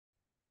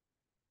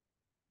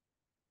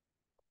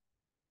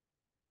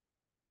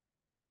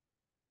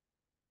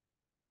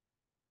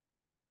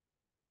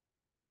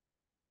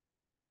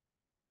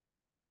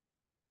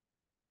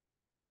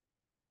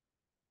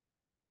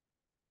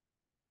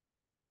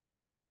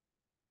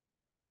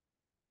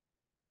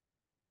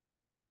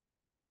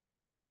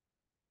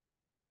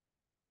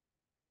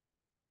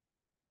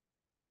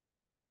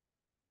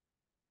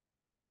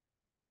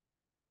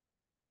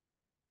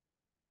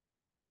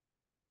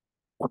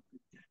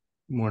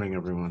Morning,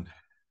 everyone.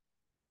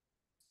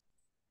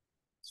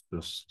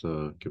 Let's just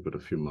give it a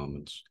few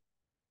moments.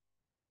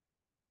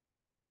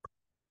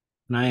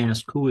 Can I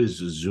ask, who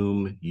is a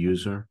Zoom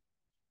user?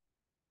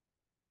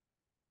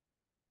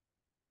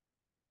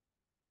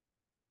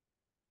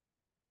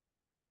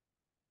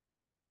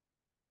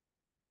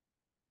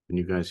 Can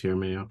you guys hear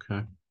me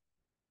okay?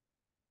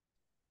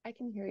 I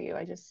can hear you.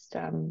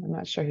 I'm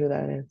not sure who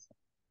that is.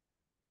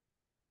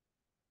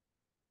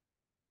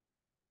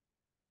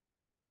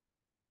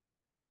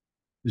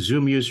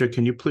 Zoom user,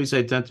 can you please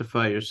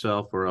identify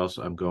yourself, or else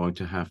I'm going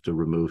to have to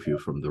remove you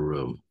from the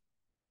room.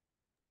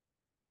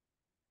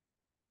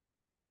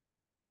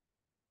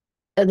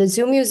 The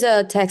Zoom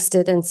user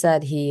texted and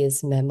said he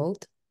is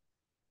memoed.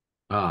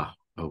 Ah,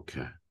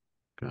 okay.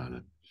 Got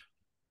it.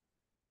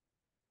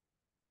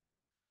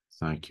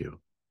 Thank you.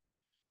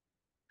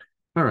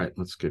 All right,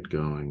 let's get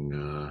going.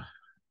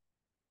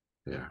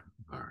 There.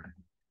 All right.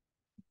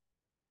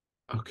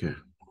 Okay.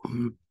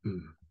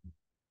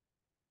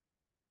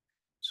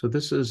 So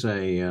this is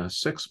a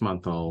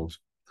 6-month-old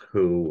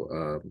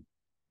who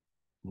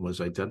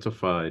was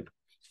identified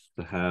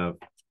to have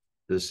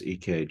this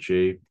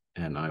EKG,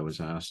 and I was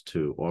asked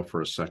to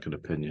offer a second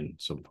opinion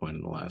at some point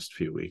in the last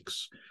few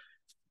weeks.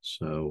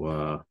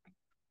 So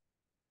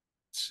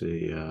let's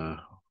see,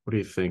 what do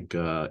you think,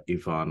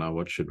 Ivana?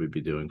 What should we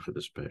be doing for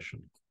this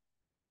patient?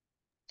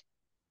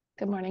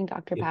 Good morning,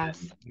 Dr.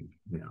 Pass.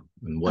 Yeah,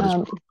 and what is wrong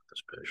with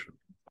this patient?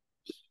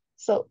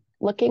 So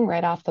looking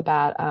right off the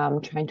bat,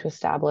 trying to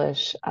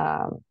establish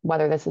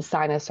whether this is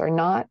sinus or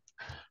not.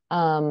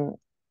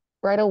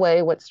 Right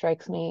away, what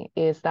strikes me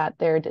is that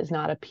there is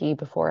not a P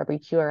before every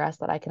QRS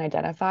that I can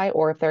identify,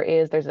 or if there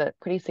is, there's a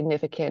pretty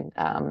significant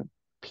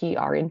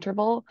PR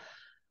interval,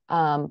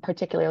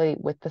 particularly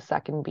with the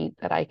second beat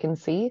that I can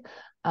see.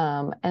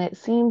 And it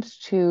seems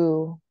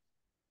to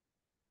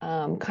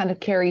kind of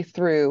carry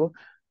through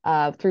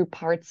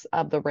parts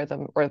of the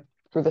rhythm or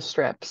through the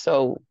strip.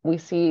 So we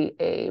see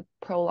a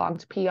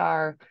prolonged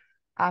PR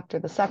after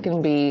the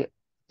second beat,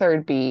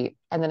 third beat,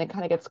 and then it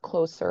kind of gets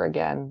closer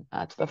again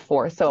to the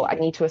fourth. So I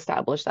need to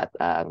establish that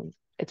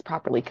it's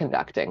properly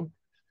conducting.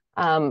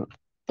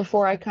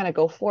 Before I kind of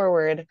go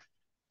forward,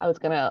 I was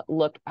going to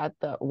look at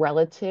the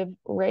relative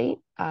rate,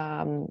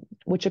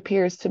 which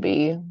appears to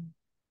be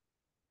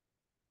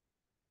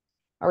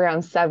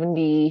around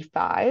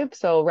 75,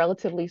 so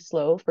relatively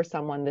slow for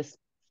someone this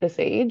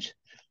age.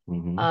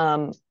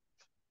 Mm-hmm.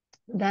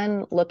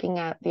 Then looking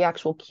at the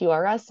actual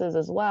QRSs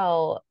as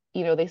well,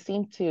 they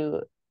seem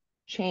to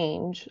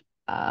change.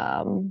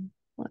 Let's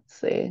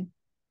see.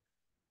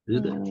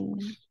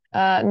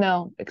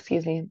 No,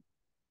 excuse me,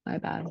 my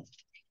bad.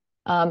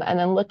 And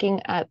then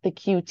looking at the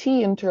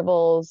QT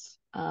intervals,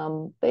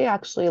 they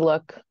actually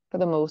look, for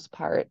the most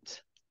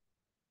part,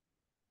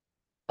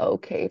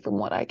 okay from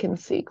what I can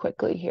see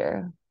quickly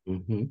here.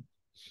 Mm-hmm.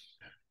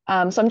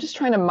 So I'm just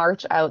trying to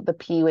march out the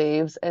P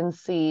waves and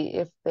see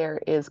if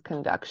there is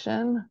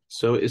conduction.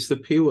 So is the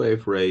P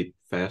wave rate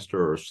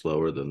faster or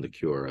slower than the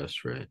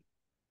QRS rate?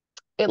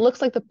 It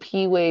looks like the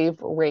P wave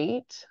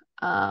rate.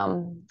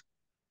 I'm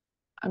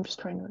just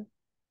trying to.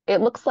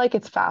 It looks like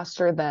it's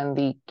faster than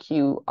the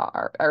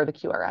QR or the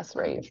QRS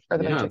rate or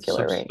the It's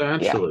ventricular rate.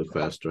 substantially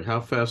faster.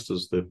 How fast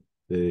is the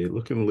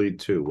look in lead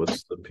two?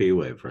 What's the P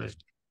wave rate?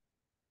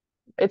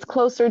 It's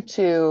closer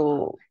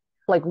to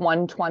like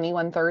 120,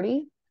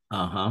 130.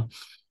 Uh-huh.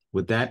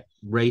 Would that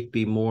rate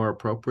be more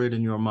appropriate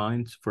in your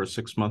mind for a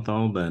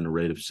 6-month-old than a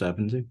rate of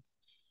 70?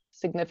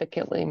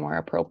 Significantly more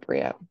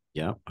appropriate.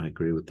 Yeah, I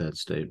agree with that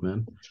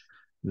statement.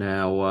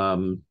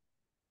 Now,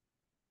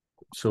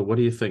 so what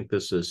do you think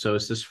this is? So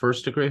is this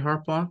first degree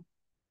heart block?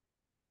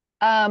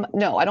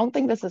 No, I don't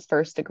think this is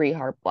first degree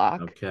heart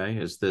block. Okay.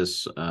 Is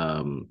this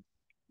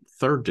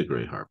third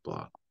degree heart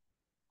block?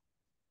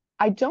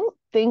 I don't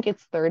think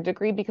it's third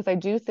degree because I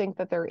do think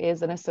that there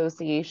is an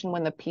association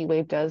when the P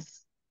wave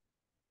does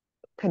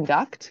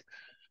conduct.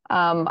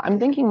 I'm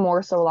thinking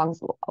more so along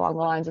the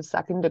lines of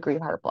second degree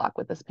heart block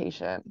with this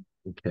patient.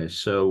 Okay,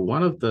 so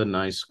one of the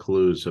nice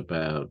clues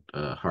about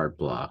heart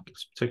block,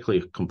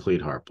 particularly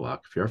complete heart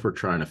block, if you're ever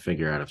trying to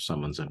figure out if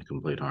someone's in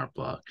complete heart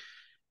block,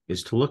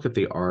 is to look at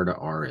the R to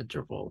R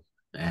interval.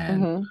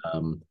 And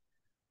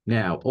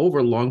now,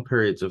 over long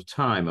periods of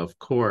time, of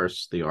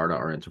course, the R to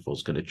R interval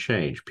is going to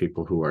change.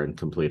 People who are in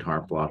complete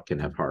heart block can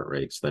have heart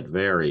rates that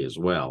vary as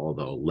well,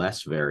 although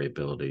less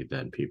variability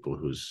than people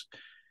whose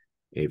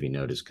AV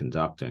node is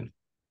conducting.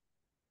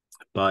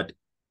 But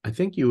I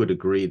think you would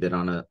agree that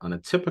on a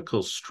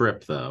typical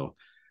strip, though,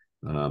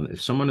 if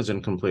someone is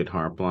in complete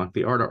heart block,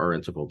 the R to R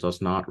interval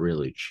does not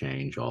really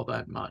change all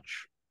that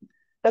much.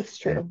 That's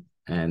true.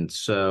 And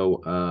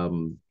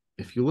so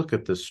if you look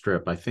at the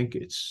strip, I think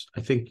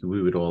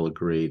we would all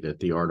agree that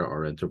the R to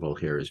R interval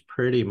here is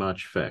pretty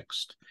much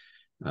fixed.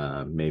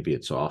 Maybe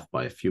it's off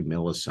by a few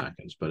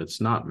milliseconds, but it's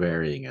not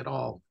varying at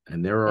all.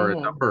 And there are a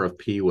number of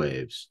P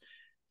waves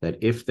that,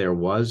 if there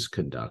was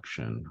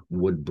conduction,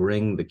 would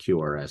bring the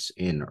QRS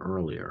in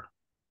earlier.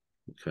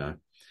 Okay.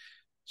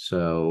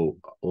 So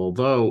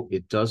although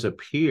it does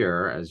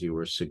appear, as you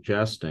were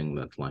suggesting,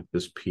 that like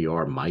this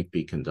PR might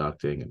be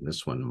conducting and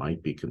this one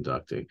might be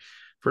conducting,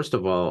 first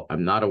of all,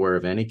 I'm not aware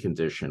of any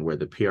condition where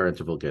the PR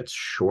interval gets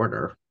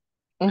shorter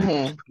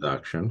and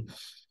conduction,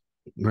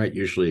 right?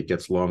 Usually it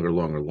gets longer,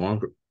 longer,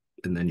 longer,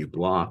 and then you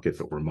block if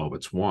it were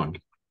Mobitz 1.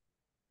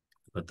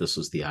 But this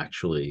is the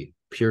actually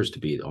appears to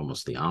be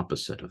almost the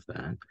opposite of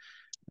that.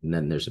 And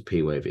then there's a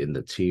P wave in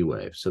the T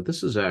wave. So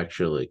this is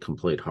actually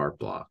complete heart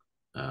block,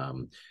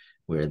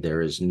 where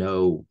there is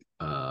no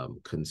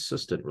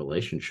consistent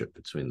relationship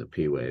between the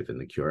P wave and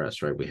the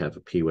QRS, right? We have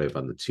a P wave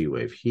on the T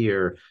wave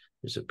here.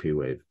 There's a P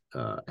wave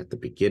at the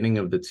beginning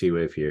of the T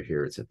wave here.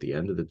 Here it's at the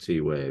end of the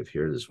T wave.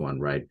 Here there's one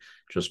right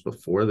just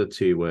before the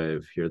T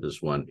wave. Here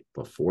there's one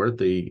before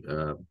the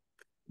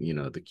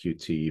the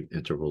QT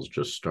intervals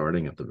just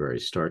starting at the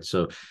very start.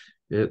 So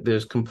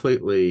there's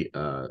completely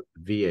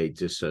VA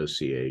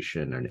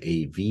dissociation and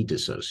AV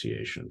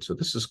dissociation. So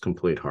this is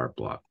complete heart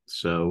block.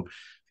 So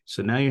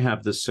now you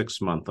have this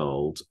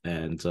 6-month-old,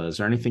 and is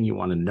there anything you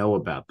want to know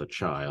about the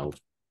child?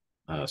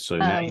 So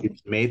now you've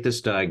made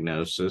this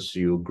diagnosis.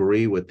 You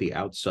agree with the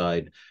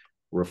outside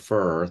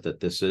refer that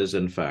this is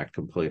in fact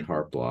complete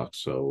heart block.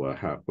 So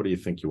what do you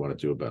think you want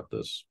to do about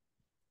this?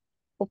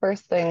 Well,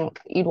 first thing,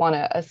 you'd want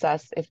to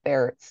assess if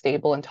they're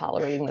stable and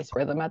tolerating this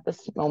rhythm at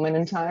this moment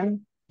in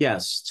time.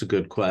 Yes, it's a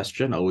good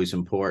question. Always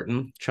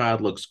important.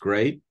 Child looks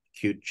great.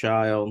 Cute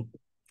child.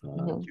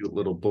 Cute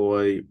little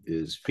boy,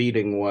 is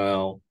feeding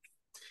well,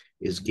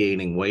 is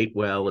gaining weight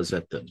well, is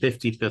at the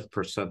 55th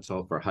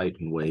percentile for height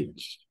and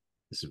weight.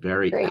 Is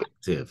very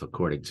active,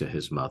 according to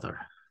his mother.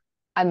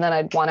 And then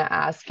I'd want to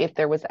ask if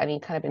there was any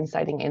kind of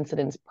inciting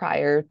incidents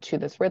prior to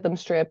this rhythm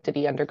strip. Did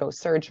he undergo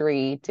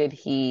surgery?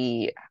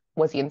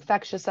 Was he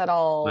infectious at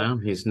all? Well,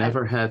 he's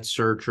never had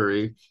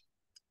surgery.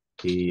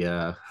 He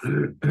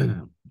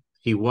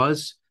he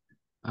was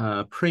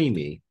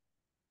preemie.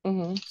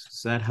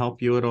 Does that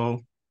help you at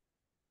all?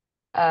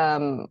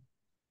 Any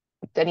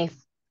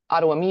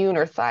autoimmune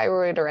or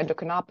thyroid or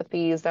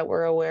endocrinopathies that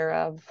we're aware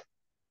of?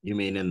 You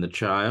mean in the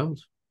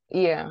child?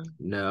 Yeah.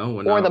 No,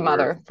 we're or not the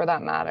mother, for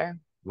that matter.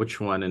 Which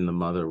one in the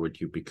mother would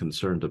you be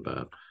concerned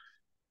about?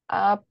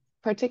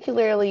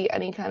 Particularly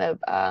any kind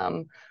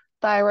of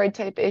thyroid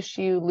type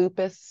issue,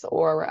 lupus,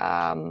 or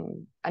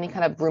any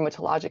kind of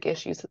rheumatologic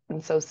issues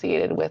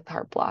associated with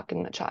heart block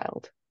in the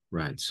child.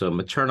 Right. So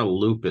maternal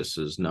lupus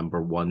is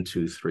number 1,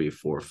 2, 3,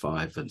 4,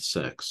 5, and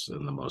 6,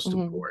 and the most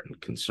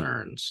important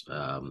concerns.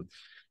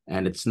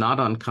 And it's not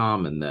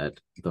uncommon that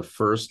the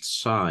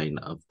first sign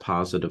of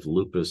positive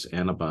lupus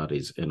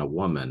antibodies in a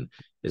woman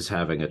is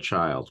having a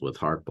child with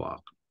heart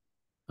block.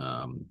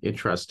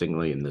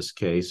 Interestingly, in this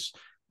case,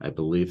 I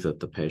believe that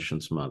the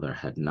patient's mother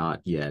had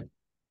not yet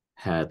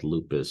had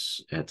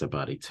lupus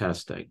antibody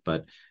testing,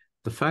 but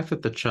the fact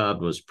that the child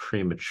was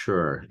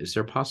premature, is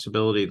there a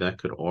possibility that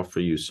could offer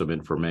you some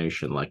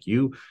information? Like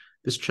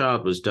this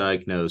child was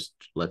diagnosed,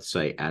 let's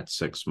say, at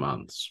 6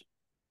 months.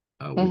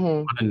 Would you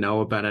want to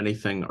know about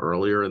anything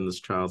earlier in this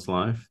child's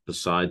life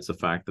besides the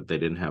fact that they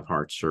didn't have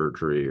heart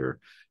surgery?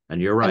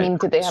 And you're right. I mean,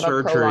 did they have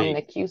a prolonged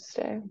NICU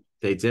stay?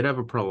 They did have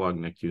a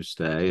prolonged NICU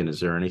stay. And is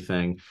there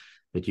anything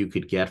that you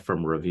could get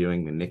from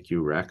reviewing the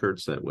NICU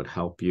records that would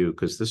help you?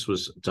 Because this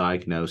was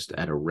diagnosed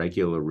at a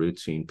regular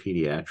routine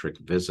pediatric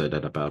visit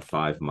at about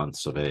 5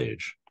 months of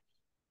age.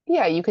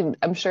 Yeah,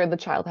 I'm sure the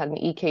child had an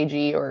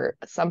EKG or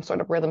some sort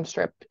of rhythm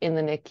strip in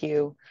the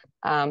NICU.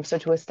 So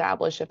to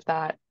establish if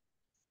that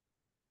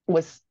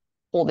was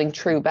holding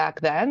true back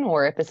then,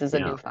 or if this is a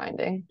new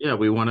finding. Yeah,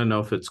 we want to know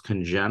if it's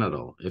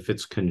congenital. If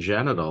it's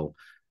congenital,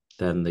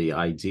 then the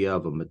idea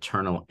of a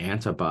maternal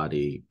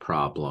antibody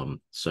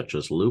problem, such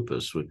as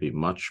lupus, would be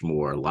much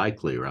more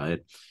likely, right?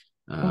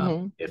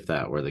 If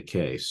that were the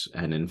case.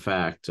 And in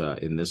fact,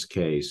 in this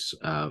case,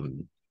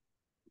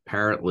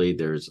 apparently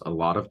there's a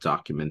lot of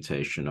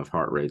documentation of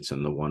heart rates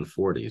in the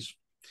 140s.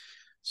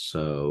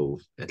 So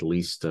at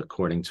least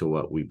according to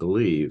what we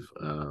believe,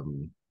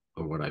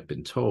 or what I've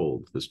been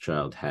told, this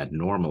child had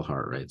normal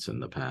heart rates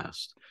in the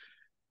past.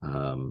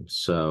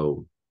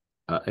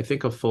 I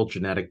think a full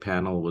genetic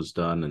panel was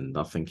done and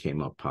nothing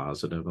came up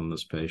positive on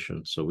this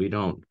patient. So we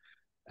don't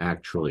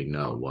actually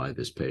know why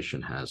this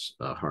patient has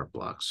a heart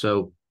block.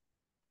 So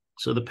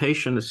the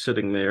patient is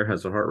sitting there,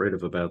 has a heart rate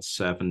of about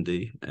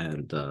 70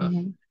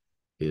 and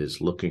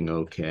is looking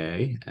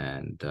okay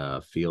and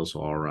feels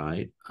all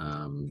right.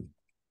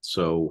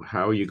 So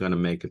how are you going to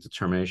make a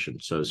determination?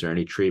 So is there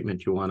any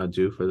treatment you want to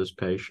do for this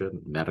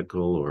patient,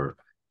 medical or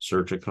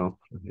surgical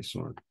of any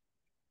sort?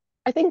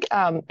 I think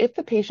if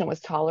the patient was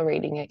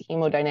tolerating it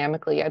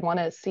hemodynamically, I'd want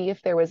to see if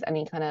there was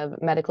any kind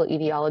of medical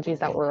etiologies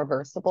that were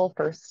reversible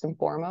first and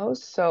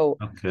foremost. So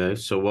okay,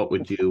 so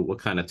what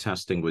kind of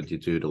testing would you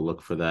do to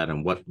look for that,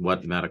 and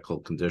what medical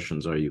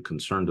conditions are you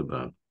concerned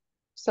about?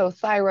 So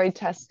thyroid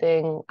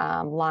testing,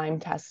 Lyme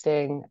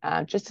testing,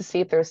 just to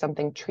see if there's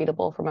something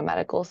treatable from a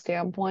medical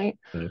standpoint.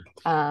 Okay.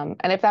 And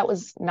if that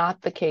was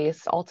not the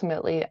case,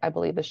 ultimately, I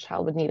believe this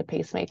child would need a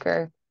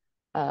pacemaker.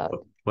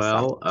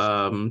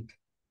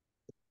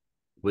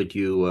 would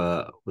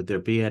there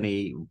be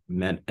any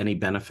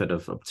benefit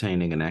of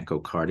obtaining an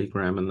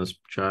echocardiogram in this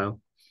child?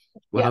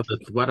 Yes.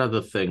 What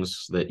other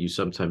things that you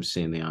sometimes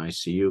see in the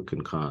ICU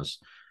can cause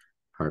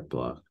heart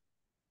block?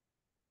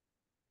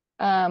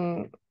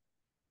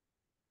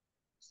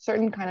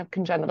 Certain kind of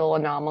congenital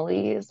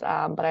anomalies,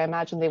 but I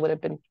imagine they would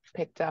have been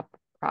picked up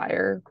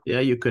prior Yeah,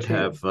 you could to.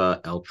 have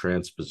L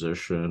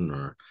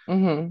transposition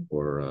Hmm.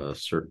 or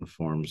certain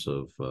forms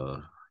of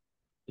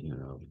you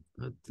know,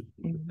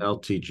 Hmm.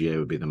 LTGA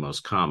would be the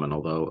most common,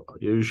 although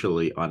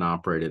usually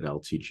unoperated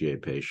LTGA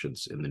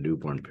patients in the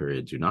newborn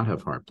period do not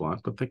have heart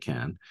block, but they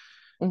can.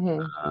 Hmm.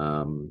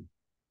 Um,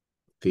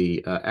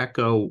 the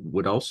echo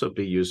would also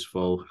be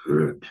useful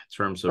in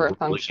terms For of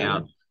a ruling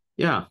out, function.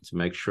 yeah, to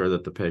make sure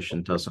that the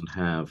patient doesn't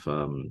have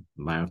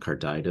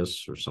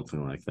myocarditis or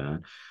something like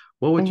that.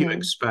 What would you Hmm.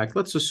 expect?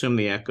 Let's assume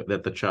the echo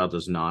that the child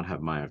does not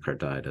have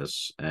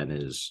myocarditis and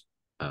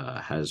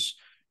has.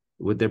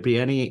 Would there be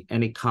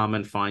any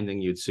common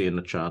finding you'd see in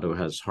a child who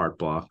has heart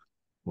block?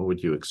 What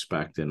would you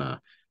expect in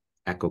a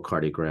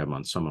echocardiogram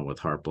on someone with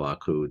heart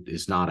block who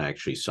is not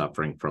actually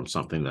suffering from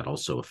something that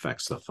also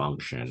affects the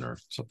function or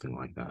something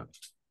like that?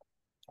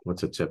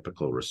 What's a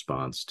typical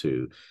response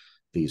to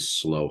these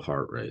slow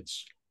heart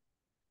rates?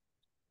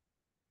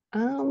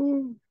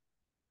 Um,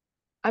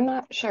 I'm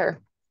not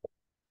sure.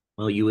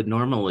 Well, you would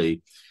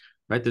normally,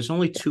 right? There's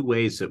only two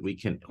ways that we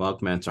can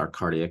augment our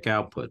cardiac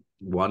output.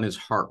 One is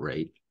heart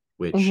rate,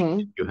 which if Hmm.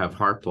 you have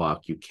heart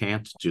block, you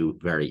can't do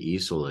very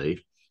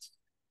easily.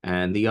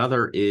 And the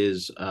other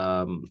is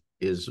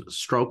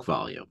stroke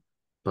volume.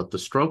 But the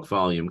stroke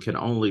volume can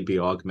only be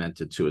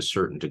augmented to a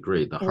certain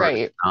degree. The heart is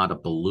Right. not a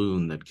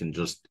balloon that can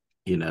just,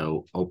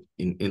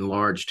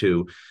 enlarge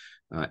to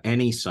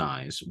any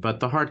size, but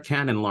the heart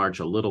can enlarge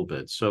a little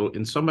bit. So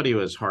in somebody who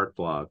has heart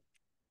block,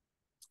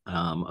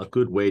 a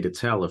good way to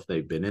tell if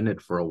they've been in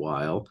it for a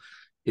while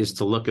is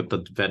to look at the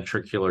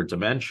ventricular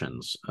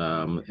dimensions.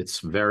 It's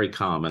very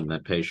common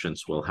that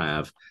patients will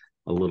have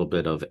a little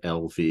bit of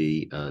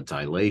LV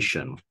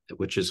dilation,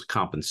 which is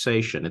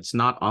compensation. It's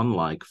not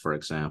unlike, for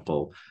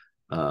example,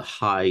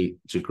 high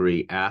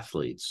degree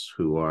athletes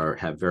who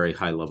have very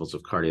high levels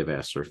of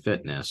cardiovascular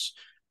fitness,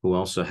 who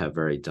also have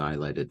very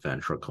dilated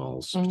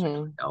ventricles,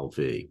 Hmm.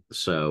 LV.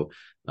 So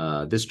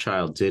this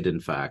child did, in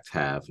fact,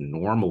 have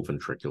normal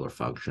ventricular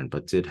function,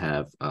 but did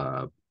have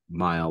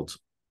mild,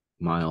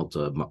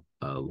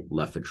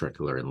 left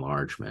ventricular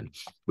enlargement,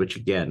 which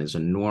again is a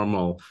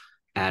normal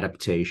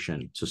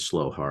adaptation to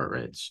slow heart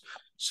rates.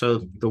 So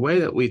the way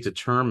that we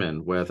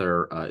determine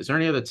whether is there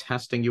any other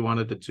testing you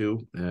wanted to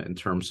do in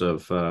terms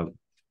of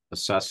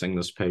assessing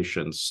this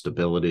patient's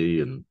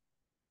stability and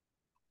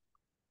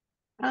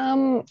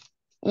Um,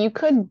 you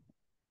could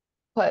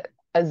put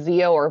a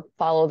Zio or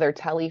follow their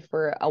tele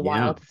for a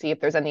while yeah. to see if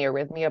there's any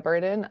arrhythmia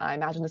burden. I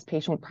imagine this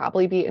patient would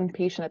probably be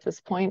inpatient at this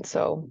point.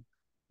 So,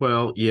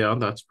 Well, yeah,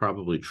 that's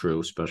probably true,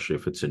 especially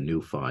if it's a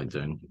new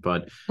finding.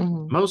 But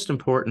mhm. most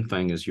important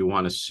thing is you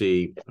want to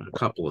see a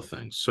couple of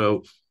things.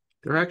 So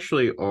there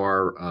actually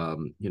are,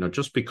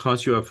 just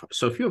because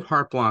so if you have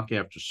heart block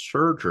after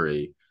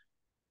surgery,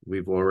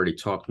 we've already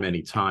talked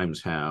many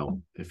times how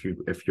if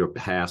you're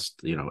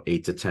past,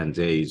 8 to 10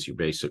 days, you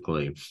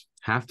basically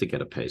have to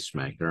get a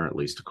pacemaker, at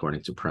least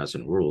according to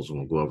present rules, and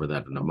we'll go over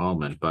that in a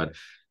moment. But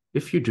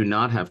if you do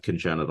not have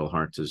congenital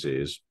heart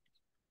disease,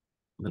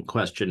 the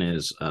question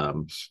is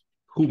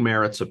who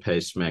merits a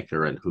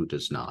pacemaker and who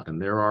does not.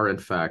 And there are, in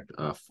fact,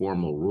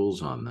 formal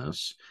rules on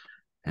this.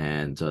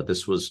 And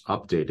this was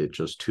updated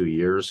just 2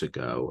 years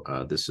ago.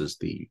 This is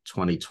the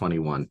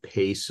 2021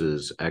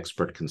 PACES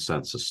Expert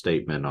Consensus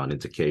Statement on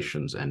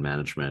Indications and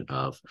Management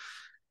of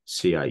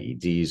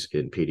CIEDs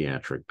in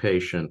Pediatric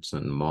Patients.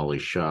 And Molly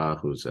Shah,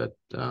 who's at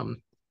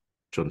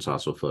Children's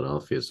Hospital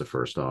Philadelphia, is the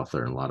first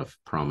author, and a lot of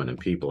prominent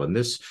people. And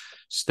this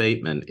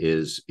statement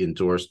is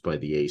endorsed by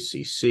the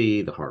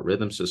ACC, the Heart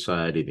Rhythm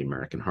Society, the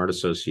American Heart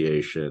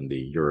Association, the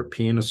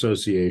European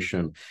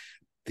Association,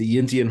 the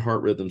Indian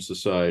Heart Rhythm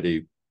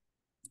Society,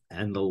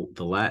 and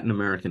the Latin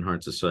American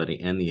Heart Society,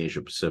 and the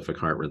Asia Pacific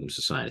Heart Rhythm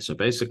Society. So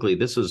basically,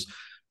 this is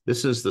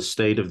the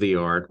state of the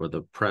art, or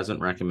the present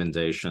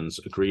recommendations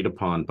agreed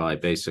upon by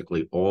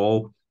basically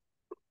all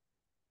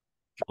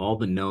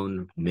the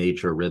known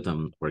major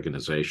rhythm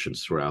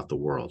organizations throughout the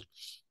world.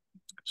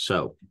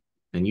 So,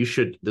 and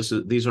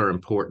these are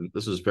important.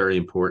 This is very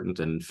important.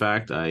 And in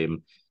fact, I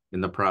am in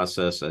the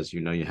process, as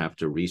you know, you have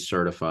to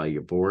recertify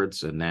your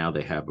boards, and now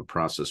they have a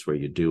process where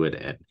you do it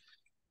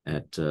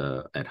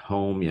at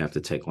home. You have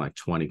to take like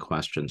 20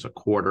 questions a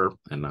quarter,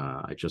 and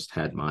I just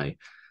had my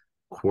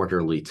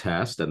quarterly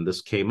test, and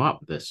this came up.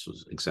 This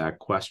was exact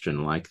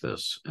question like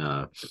this.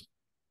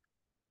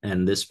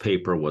 And this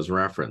paper was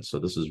referenced. So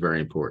this is very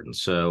important.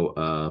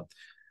 So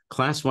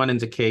class 1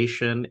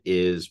 indication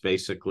is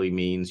basically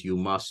means you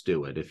must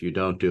do it. If you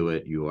don't do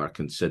it, you are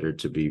considered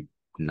to be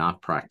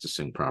not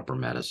practicing proper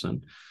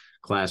medicine.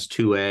 Class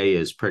 2A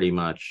is pretty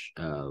much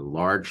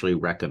largely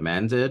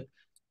recommended.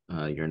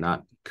 You're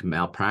not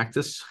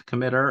malpractice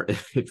committer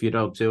if you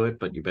don't do it,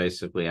 but you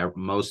basically,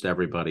 most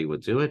everybody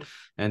would do it.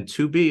 And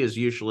 2B is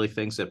usually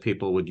things that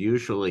people would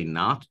usually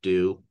not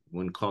do.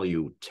 Wouldn't call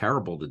you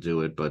terrible to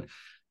do it, but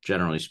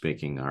generally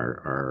speaking,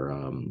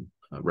 are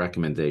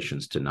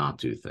recommendations to not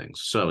do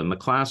things. So in the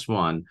class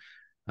 1,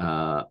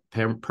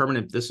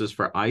 permanent, this is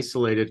for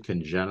isolated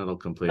congenital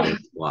complete AV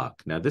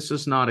block. Now, this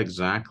is not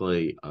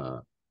exactly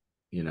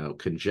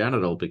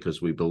congenital,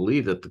 because we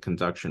believe that the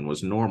conduction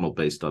was normal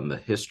based on the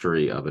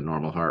history of a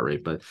normal heart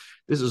rate, but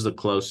this is the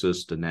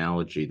closest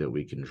analogy that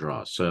we can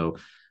draw. So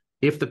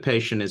if the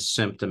patient is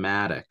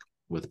symptomatic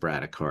with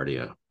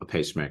bradycardia, a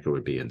pacemaker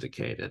would be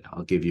indicated.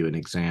 I'll give you an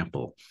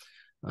example.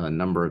 A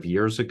number of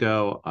years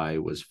ago, I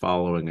was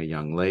following a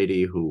young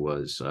lady who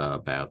was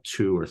about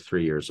 2 or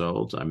 3 years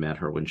old. I met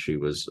her when she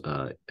was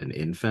an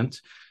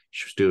infant.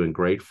 She was doing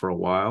great for a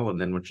while.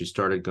 And then when she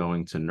started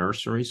going to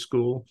nursery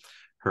school,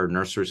 her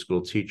nursery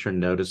school teacher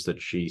noticed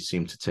that she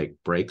seemed to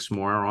take breaks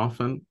more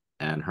often.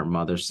 And her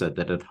mother said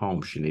that at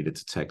home she needed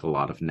to take a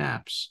lot of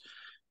naps.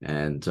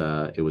 And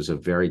it was a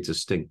very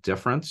distinct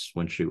difference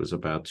when she was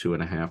about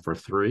 2.5 or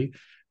 3.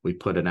 We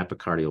put an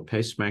epicardial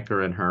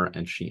pacemaker in her,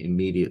 and she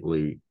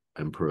immediately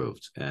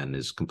improved and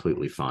is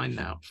completely fine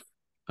now.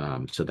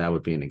 So that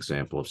would be an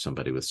example of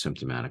somebody with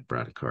symptomatic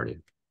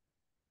bradycardia.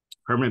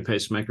 Permanent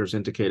pacemaker is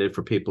indicated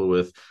for people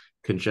with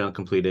congenital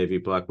complete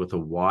AV block with a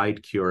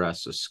wide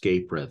QRS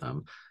escape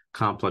rhythm,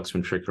 complex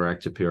ventricular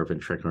ectopy, or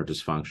ventricular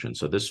dysfunction.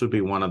 So this would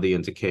be one of the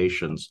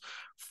indications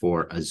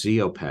for a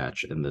Zio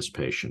patch in this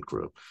patient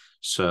group.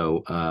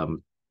 So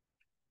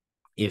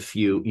if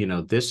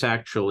this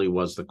actually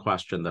was the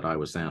question that I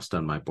was asked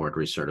on my board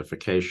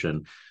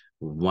recertification.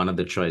 One of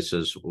the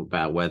choices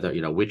about whether,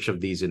 which of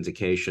these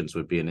indications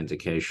would be an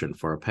indication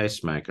for a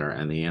pacemaker.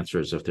 And the answer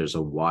is if there's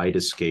a wide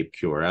escape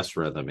QRS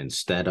rhythm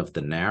instead of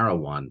the narrow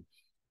one,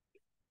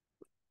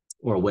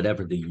 or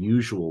whatever the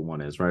usual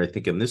one is, right? I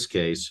think in this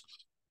case,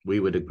 we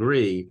would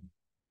agree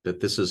that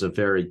this is a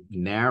very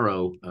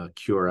narrow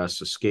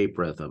QRS escape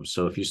rhythm.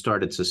 So if you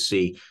started to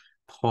see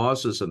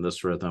pauses in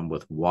this rhythm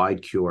with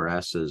wide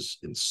QRSs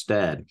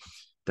instead,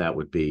 that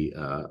would be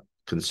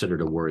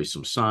considered a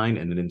worrisome sign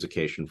and an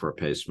indication for a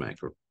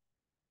pacemaker.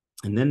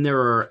 And then there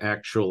are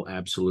actual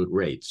absolute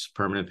rates.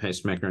 Permanent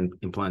pacemaker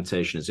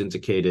implantation is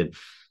indicated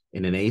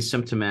in an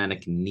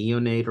asymptomatic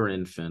neonate or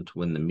infant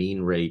when the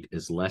mean rate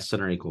is less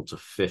than or equal to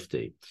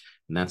 50.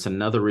 And that's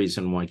another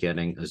reason why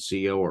getting a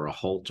Zio or a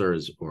Holter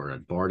or a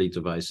Barty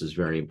device is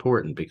very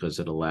important, because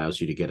it allows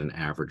you to get an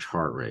average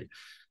heart rate.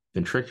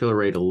 Ventricular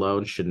rate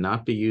alone should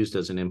not be used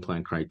as an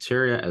implant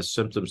criteria, as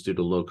symptoms due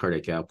to low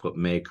cardiac output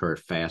may occur at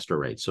faster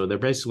rates. So they're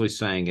basically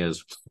saying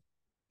is,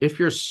 if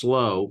you're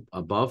slow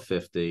above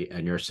 50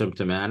 and you're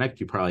symptomatic,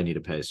 you probably need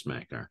a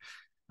pacemaker.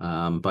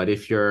 But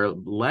if you're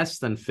less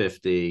than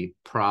 50,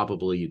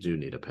 probably you do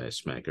need a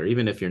pacemaker,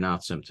 even if you're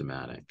not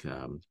symptomatic.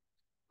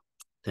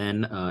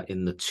 Then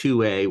in the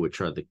 2A, which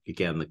are, the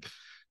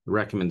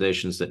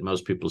recommendations that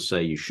most people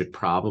say you should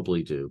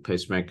probably do,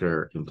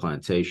 pacemaker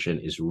implantation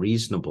is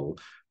reasonable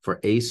for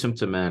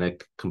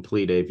asymptomatic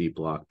complete AV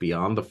block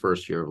beyond the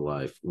first year of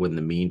life when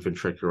the mean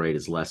ventricular rate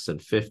is less than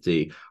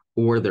 50,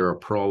 or there are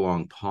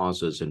prolonged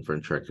pauses in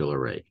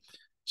ventricular rate.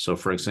 So,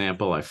 for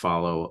example, I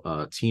follow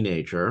a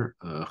teenager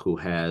who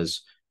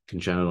has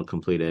congenital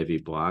complete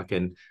AV block,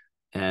 and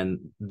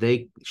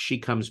she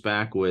comes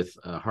back with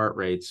heart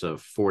rates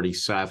of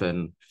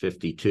 47,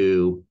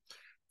 52,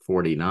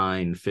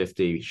 49,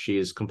 50. She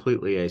is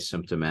completely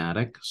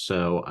asymptomatic.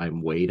 So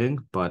I'm waiting,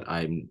 but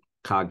I'm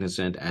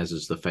cognizant, as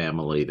is the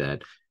family,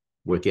 that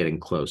we're getting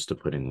close to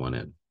putting one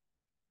in.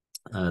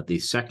 The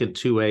second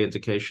 2A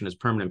indication is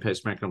permanent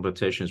pacemaker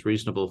implantation is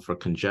reasonable for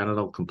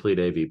congenital complete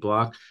AV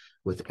block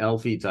with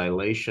LV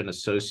dilation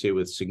associated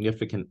with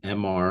significant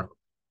MR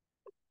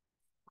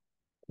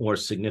or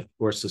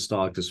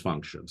systolic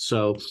dysfunction.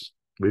 So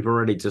we've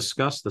already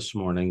discussed this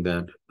morning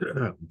that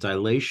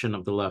dilation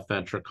of the left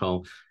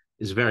ventricle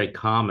is very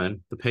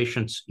common. The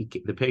patient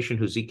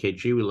whose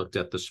EKG we looked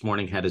at this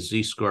morning had a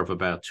Z-score of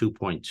about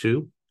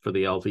 2.2 for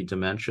the LV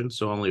dimension,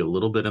 so only a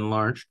little bit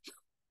enlarged.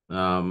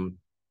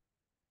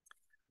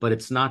 But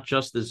it's not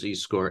just the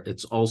Z-score,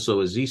 it's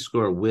also a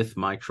Z-score with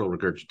mitral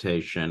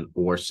regurgitation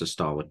or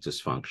systolic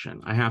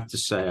dysfunction. I have to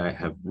say I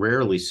have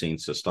rarely seen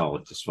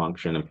systolic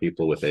dysfunction in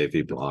people with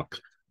AV block,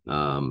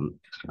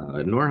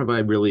 nor have I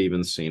really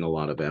even seen a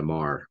lot of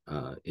MR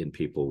in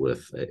people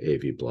with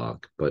AV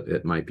block, but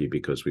it might be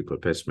because we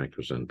put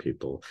pacemakers in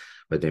people,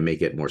 but they may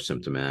get more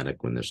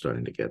symptomatic when they're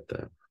starting to get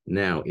that.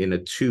 Now, in a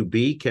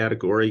 2B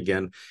category,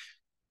 again,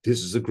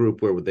 this is a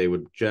group where they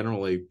would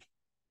generally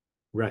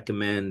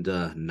recommend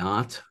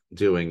not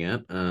doing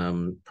it.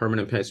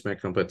 Permanent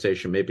pacemaker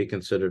implantation may be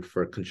considered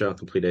for congenital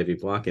complete AV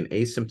block in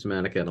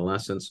asymptomatic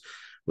adolescents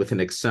with an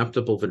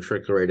acceptable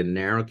ventricular rate and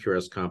narrow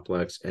QRS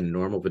complex and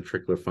normal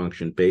ventricular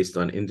function based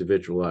on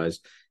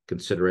individualized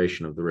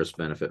consideration of the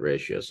risk-benefit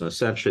ratio. So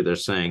essentially, they're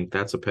saying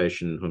that's a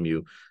patient whom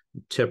you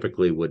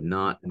typically would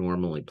not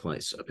normally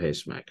place a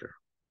pacemaker.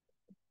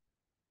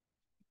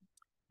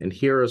 And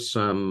here are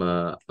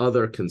some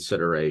other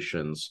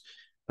considerations.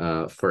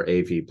 for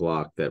AV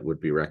block that would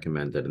be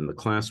recommended. And the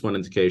class 1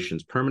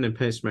 indications, permanent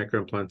pacemaker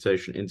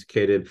implantation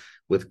indicated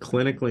with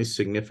clinically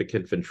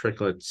significant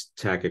ventricular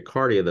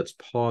tachycardia that's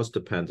pause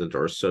dependent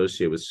or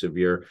associated with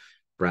severe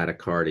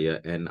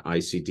bradycardia, and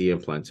ICD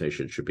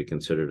implantation should be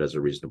considered as a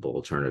reasonable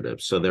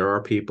alternative. So there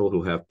are people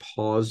who have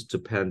pause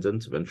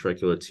dependent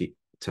ventricular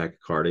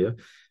tachycardia.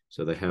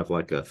 So they have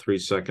like a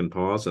 3-second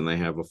pause and they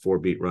have a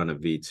 4-beat run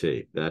of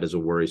VT. That is a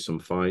worrisome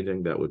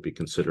finding. That would be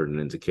considered an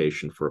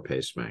indication for a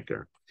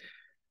pacemaker.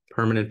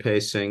 Permanent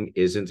pacing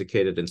is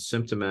indicated in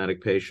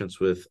symptomatic patients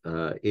with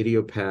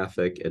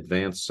idiopathic,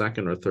 advanced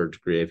second or third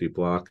degree AV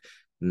block,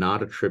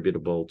 not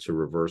attributable to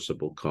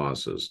reversible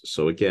causes.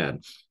 So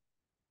again,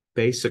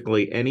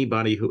 basically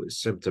anybody who is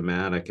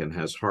symptomatic and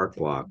has heart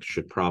block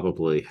should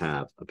probably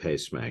have a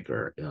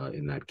pacemaker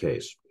in that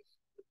case,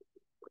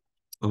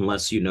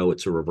 unless you know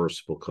it's a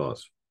reversible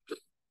cause.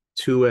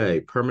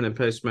 2A, permanent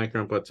pacemaker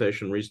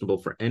implantation reasonable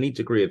for any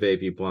degree of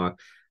AV block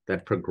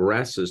that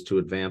progresses to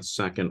advanced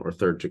second or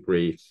third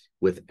degree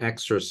with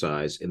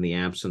exercise in the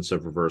absence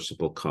of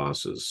reversible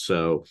causes.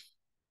 So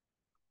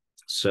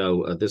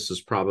this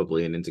is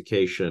probably an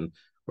indication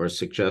or a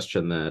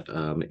suggestion that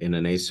in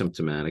an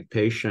asymptomatic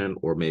patient,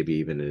 or maybe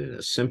even in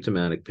a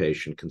symptomatic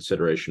patient,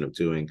 consideration of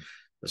doing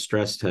a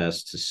stress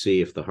test to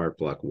see if the heart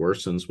block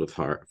worsens with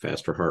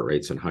faster heart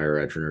rates and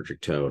higher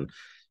adrenergic tone,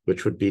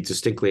 which would be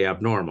distinctly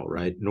abnormal,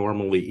 right?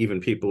 Normally,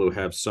 even people who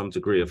have some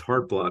degree of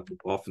heart block,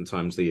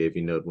 oftentimes the AV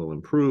node will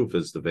improve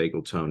as the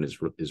vagal tone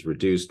is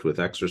reduced with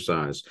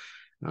exercise.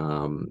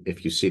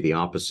 If you see the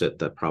opposite,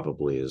 that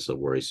probably is a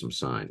worrisome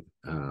sign.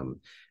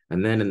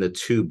 And then in the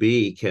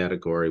 2B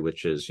category,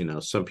 which is,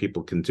 some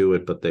people can do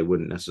it, but they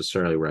wouldn't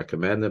necessarily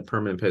recommend that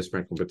permanent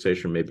pacemaker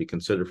implantation may be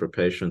considered for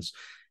patients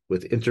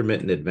with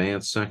intermittent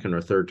advanced second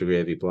or third degree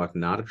AV block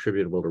not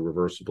attributable to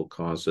reversible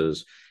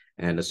causes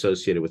and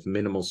associated with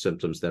minimal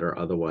symptoms that are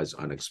otherwise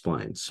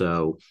unexplained.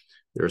 So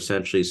they're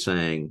essentially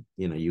saying,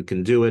 you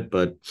can do it,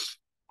 but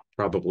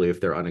probably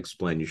if they're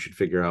unexplained, you should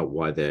figure out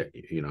why they,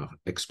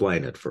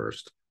 explain it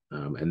first.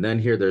 And then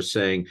here they're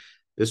saying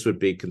this would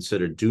be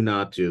considered do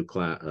not do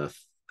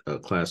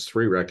class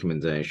 3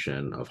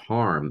 recommendation of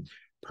harm.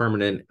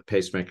 Permanent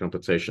pacemaker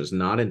implantation is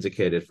not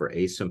indicated for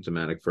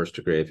asymptomatic first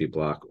degree AV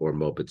block or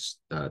Mobitz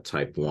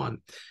type 1.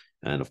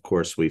 And of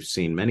course, we've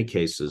seen many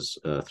cases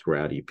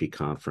throughout EP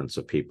conference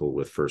of people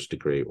with first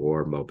degree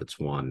or Mobitz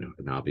 1.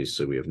 And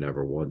obviously, we have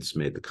never once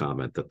made the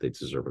comment that they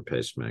deserve a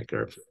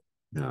pacemaker.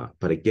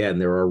 But again,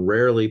 there are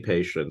rarely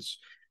patients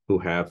who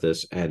have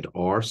this and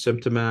are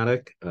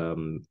symptomatic.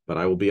 But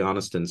I will be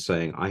honest in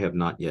saying I have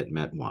not yet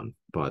met one,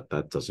 but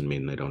that doesn't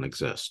mean they don't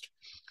exist.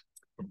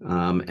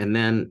 And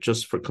then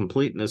just for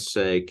completeness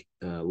sake,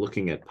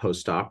 looking at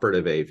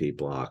postoperative AV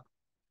block,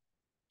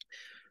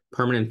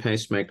 permanent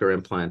pacemaker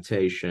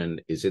implantation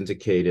is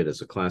indicated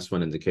as a class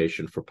 1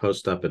 indication for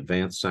post-op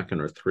advanced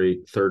second or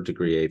third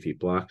degree AV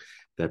block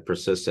that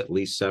persists at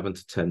least 7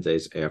 to 10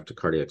 days after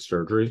cardiac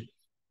surgery.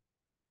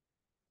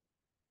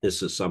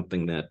 This is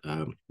something that,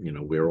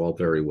 we're all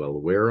very well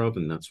aware of,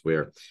 and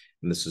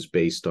this is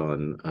based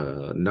on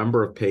a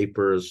number of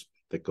papers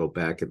that go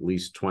back at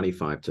least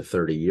 25 to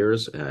 30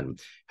 years and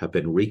have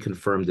been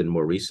reconfirmed in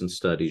more recent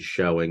studies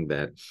showing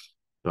that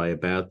by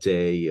about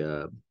day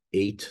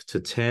 8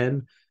 to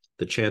 10,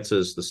 the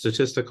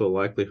statistical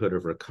likelihood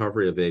of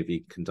recovery of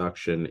AV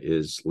conduction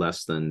is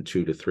less than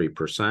 2 to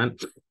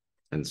 3%.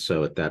 And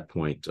so at that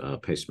point,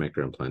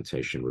 pacemaker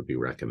implantation would be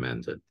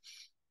recommended.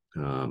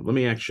 Let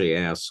me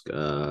ask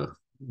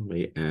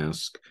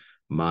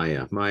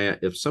Maya. Maya,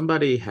 if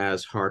somebody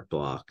has heart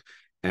block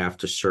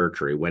after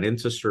surgery, went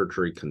into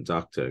surgery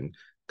conducting,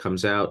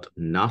 comes out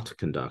not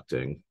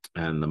conducting,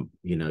 and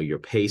you're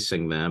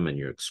pacing them and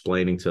you're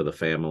explaining to the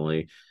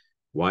family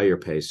why you're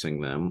pacing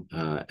them,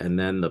 and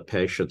then the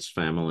patient's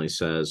family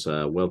says,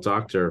 well,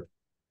 doctor,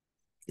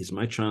 is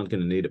my child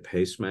going to need a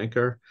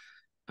pacemaker?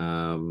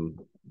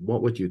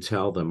 What would you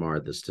tell them are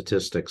the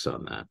statistics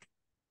on that?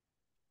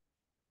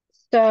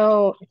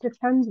 So it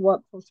depends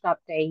what post-op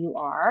day you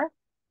are.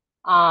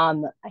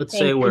 Let's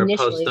say we're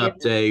post-op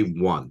day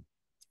 1.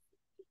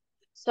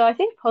 So I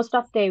think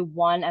post-op day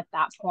 1 at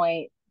that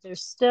point,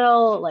 there's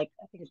still I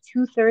think a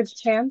 2/3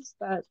 chance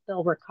that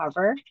they'll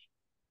recover.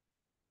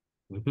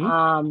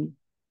 Mm-hmm.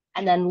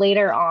 And then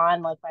later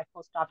on, by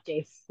post-op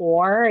day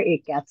 4,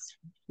 it gets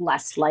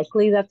less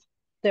likely that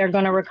they're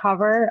going to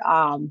recover.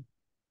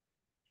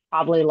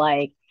 Probably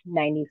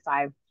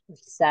 95%,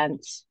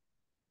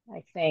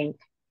 I think.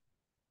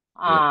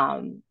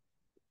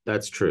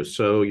 That's true.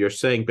 So you're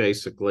saying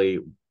basically,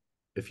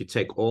 if you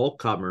take all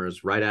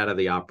comers right out of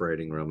the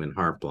operating room in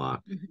heart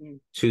block,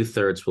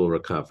 2/3 will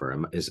recover.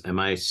 Am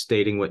I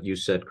stating what you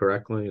said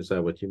correctly? Is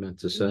that what you meant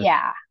to say?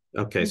 Yeah.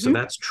 Okay, so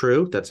that's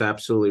true. That's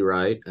absolutely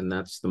right. And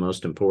that's the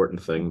most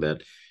important thing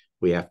that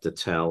we have to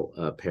tell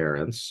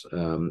parents.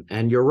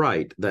 And you're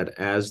right that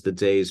as the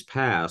days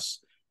pass,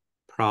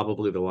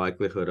 probably the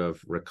likelihood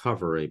of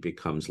recovery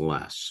becomes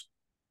less.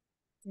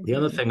 The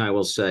other thing I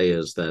will say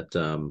is that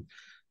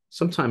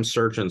sometimes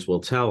surgeons will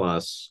tell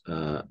us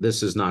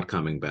this is not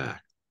coming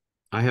back.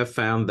 I have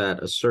found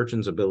that a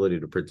surgeon's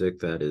ability to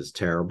predict that is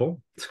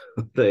terrible.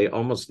 They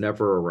almost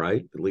never are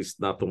right, at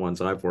least not the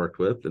ones I've worked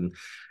with in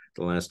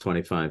the last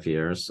 25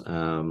 years.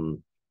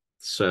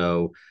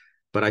 So,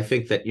 but I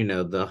think that,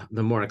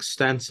 the more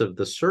extensive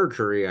the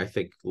surgery, I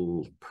think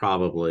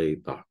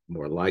probably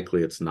more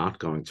likely it's not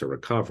going to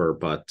recover.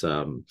 But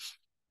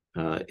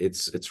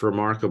it's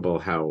remarkable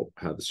how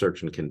the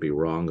surgeon can be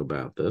wrong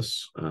about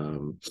this.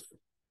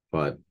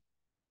 But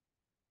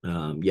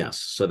yes,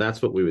 so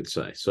that's what we would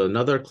say. So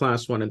another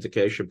class 1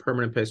 indication,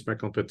 permanent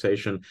pacemaker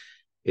implantation,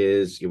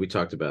 is, we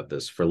talked about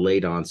this, for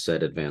late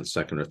onset advanced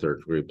second or third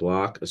degree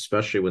block,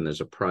 especially when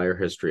there's a prior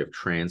history of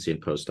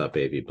transient post-op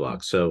AV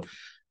block. So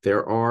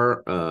there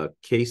are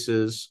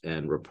cases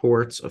and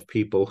reports of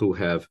people who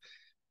have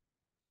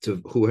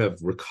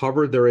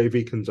recovered their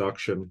AV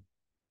conduction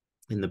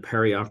in the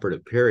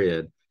perioperative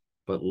period,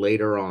 but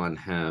later on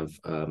have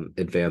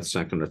advanced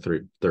second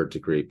or third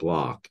degree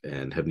block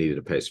and have needed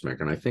a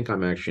pacemaker. And I think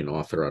I'm actually an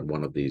author on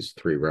one of these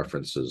 3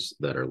 references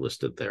that are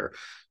listed there.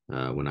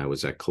 When I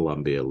was at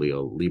Columbia,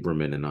 Leo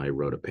Lieberman and I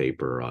wrote a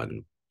paper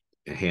on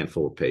a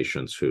handful of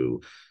patients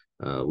who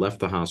left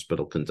the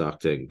hospital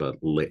conducting, but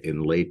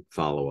in late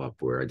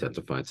follow-up were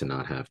identified to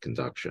not have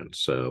conduction.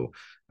 So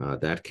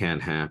that can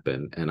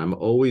happen. And I'm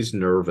always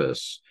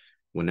nervous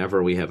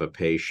whenever we have a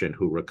patient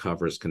who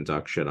recovers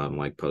conduction on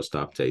like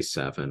post-op day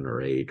 7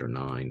 or 8 or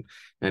 9,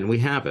 and we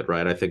have it,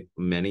 right? I think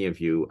many of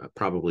you,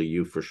 probably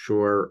you for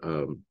sure,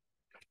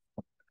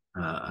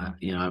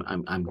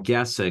 I'm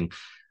guessing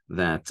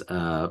that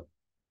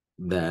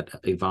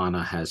that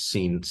Ivana has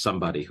seen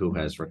somebody who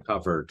has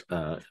recovered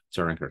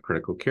during her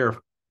critical care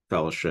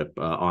fellowship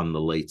on the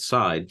late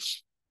side,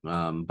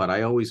 but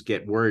I always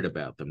get worried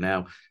about them.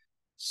 Now,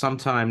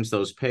 sometimes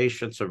those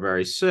patients are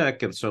very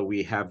sick, and so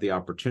we have the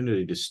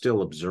opportunity to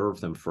still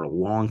observe them for a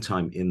long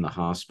time in the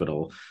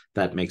hospital.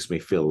 That makes me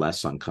feel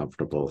less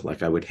uncomfortable.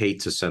 Like, I would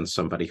hate to send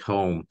somebody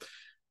home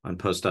on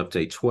post-op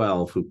day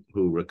 12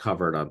 who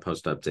recovered on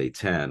post-op day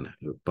 10,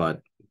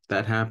 but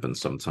that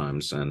happens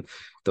sometimes, and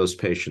those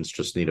patients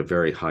just need a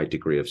very high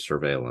degree of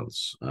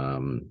surveillance.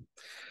 Now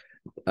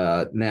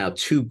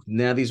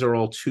these are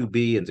all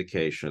 2B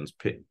indications,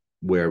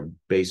 where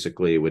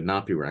basically it would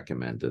not be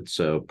recommended.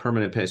 So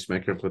permanent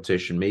pacemaker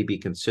implantation may be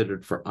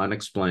considered for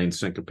unexplained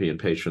syncope in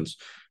patients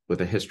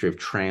with a history of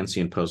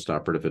transient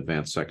postoperative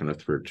advanced second or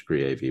third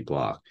degree AV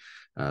block.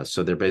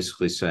 So they're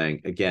basically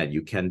saying, again,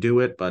 you can do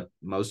it, but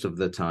most of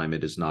the time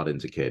it is not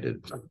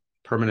indicated.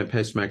 Permanent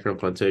pacemaker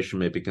implantation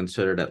may be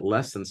considered at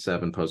less than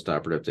 7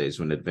 postoperative days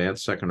when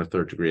advanced second or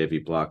third degree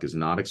AV block is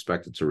not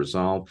expected to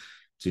resolve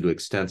due to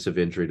extensive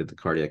injury to the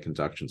cardiac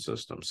conduction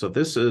system. So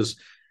this is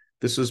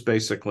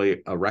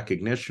basically a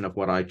recognition of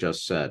what I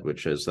just said,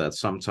 which is that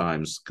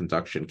sometimes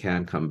conduction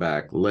can come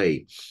back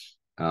late,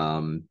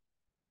 and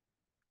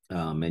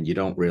you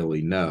don't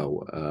really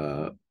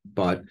know.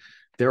 But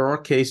there are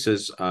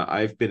cases,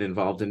 I've been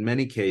involved in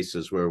many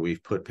cases where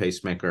we've put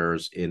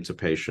pacemakers into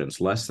patients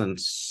less than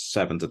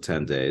 7 to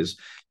 10 days.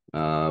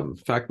 In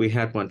fact, we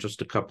had one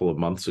just a couple of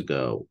months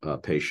ago, a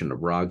patient of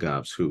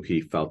Raghav's who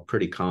he felt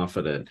pretty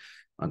confident,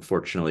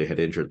 unfortunately had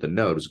injured the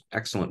node. It was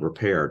excellent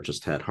repair,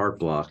 just had heart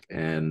block,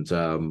 and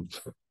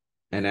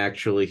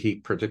actually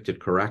he predicted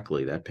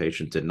correctly. That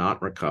patient did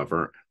not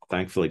recover.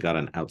 Thankfully got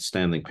an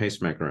outstanding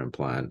pacemaker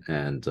implant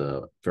and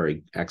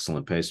very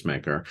excellent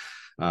pacemaker.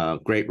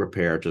 Great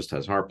repair, just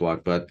has heart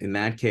block. But in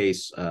that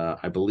case,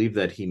 I believe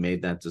that he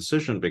made that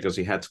decision because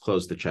he had to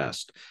close the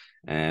chest.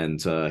 And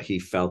he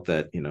felt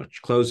that,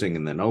 closing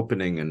and then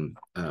opening and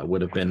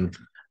would have been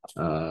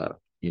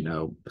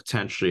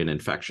potentially an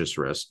infectious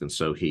risk. And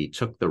so he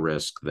took the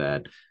risk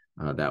that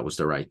that was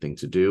the right thing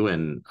to do.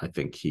 And I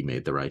think he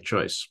made the right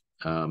choice.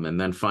 And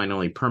then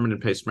finally,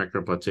 permanent pacemaker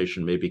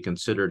implantation may be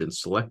considered in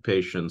select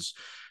patients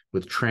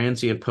with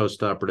transient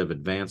postoperative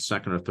advanced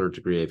second or third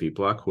degree AV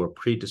block who are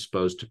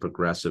predisposed to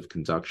progressive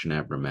conduction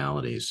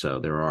abnormalities. So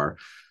there are,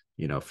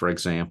 for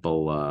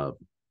example,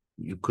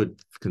 you could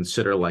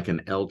consider like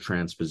an L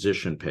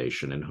transposition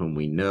patient in whom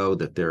we know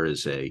that there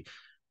is a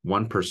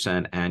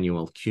 1%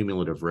 annual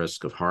cumulative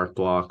risk of heart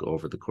block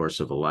over the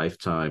course of a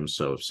lifetime.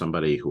 So if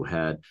somebody who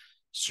had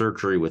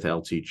surgery with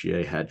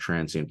LTGA had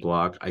transient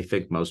block, I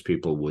think most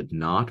people would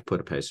not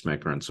put a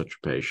pacemaker in such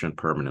a patient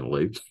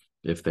permanently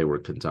if they were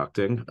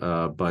conducting.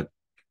 But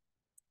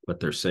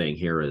what they're saying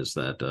here is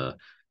that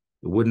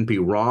it wouldn't be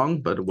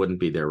wrong, but it wouldn't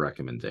be their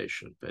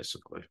recommendation,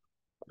 basically.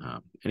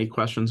 Any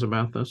questions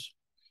about this?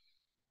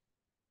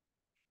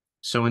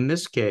 So in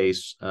this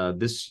case,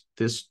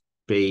 this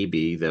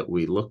baby that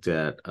we looked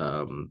at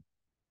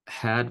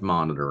had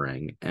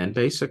monitoring, and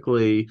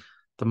basically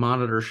the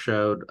monitor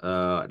showed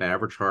an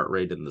average heart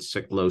rate in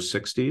the low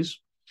 60s.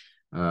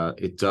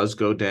 It does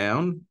go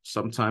down,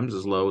 sometimes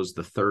as low as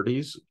the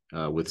 30s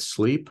with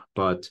sleep,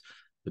 but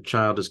the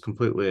child is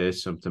completely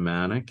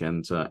asymptomatic.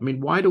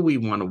 And why do we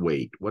want to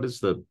wait? What's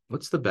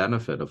the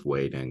benefit of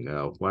waiting?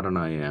 Why don't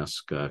I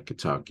ask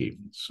Kitaki?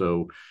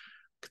 So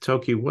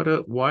Katoki,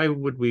 why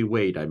would we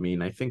wait?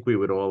 I think we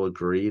would all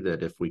agree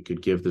that if we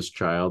could give this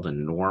child a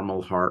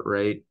normal heart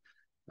rate,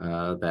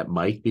 that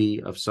might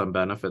be of some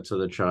benefit to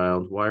the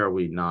child, why are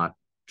we not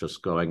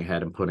just going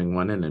ahead and putting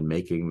one in and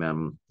making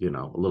them, a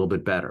little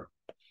bit better?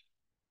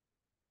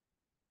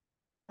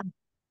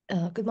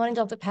 Good morning,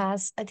 Dr.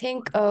 Paz. I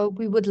think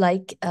we would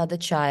like the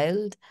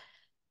child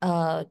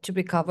to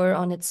recover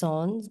on its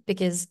own,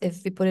 because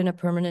if we put in a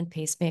permanent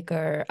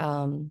pacemaker,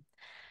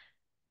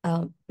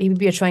 maybe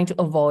we are trying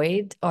to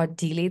avoid or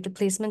delay the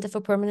placement of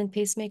a permanent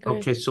pacemaker.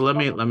 Okay, so let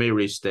me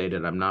restate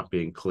it. I'm not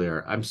being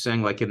clear. I'm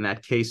saying, like, in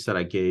that case that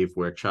I gave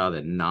where a child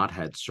had not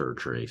had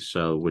surgery,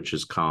 so which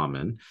is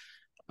common.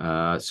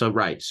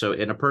 So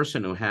in a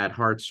person who had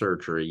heart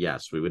surgery,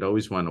 yes, we would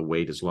always want to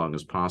wait as long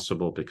as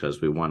possible because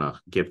we want to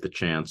give the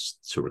chance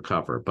to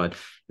recover. But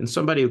in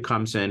somebody who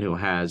comes in who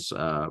has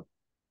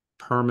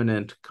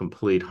permanent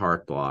complete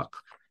heart block,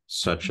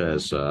 such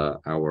as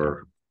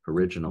our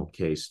original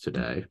case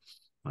today,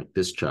 like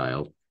this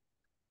child,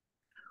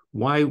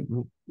 why,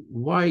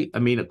 I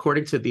mean,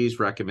 according to these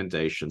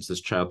recommendations,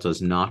 this child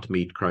does not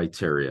meet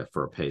criteria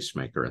for a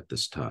pacemaker at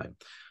this time.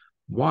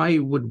 Why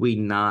would we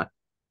not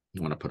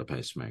want to put a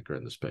pacemaker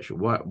in this patient?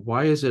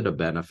 Why is it a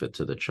benefit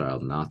to the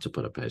child not to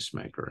put a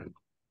pacemaker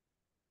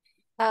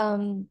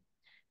in?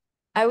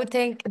 I would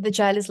think the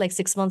child is like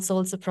 6 months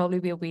old, so probably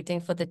we are waiting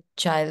for the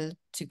child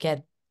to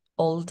get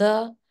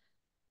older.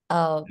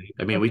 I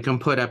mean, we can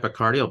put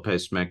epicardial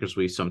pacemakers.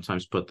 We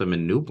sometimes put them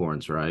in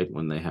newborns, right,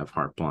 when they have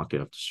heart block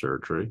after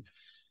surgery.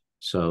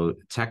 So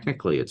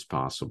technically, it's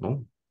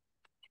possible.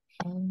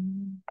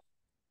 I'm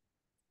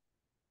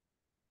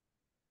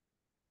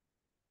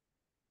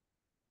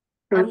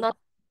not.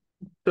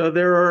 So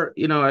there are,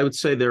 I would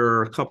say there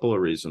are a couple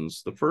of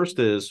reasons. The first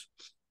is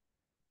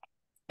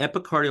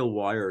epicardial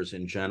wires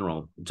in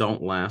general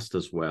don't last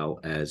as well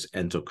as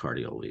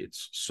endocardial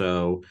leads.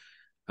 So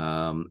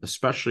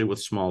especially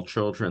with small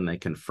children, they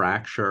can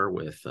fracture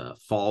with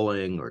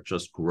falling or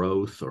just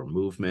growth or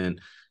movement.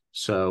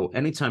 So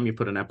anytime you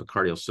put an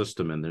epicardial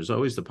system in, there's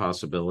always the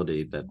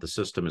possibility that the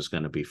system is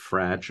going to be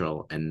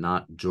fragile and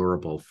not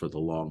durable for the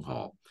long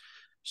haul.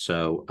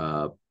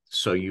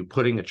 So you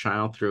putting a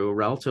child through a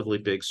relatively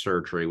big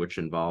surgery, which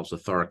involves a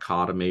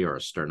thoracotomy or a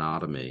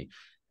sternotomy,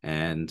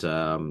 and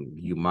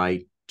you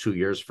might 2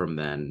 years from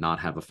then not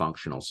have a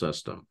functional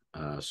system.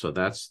 So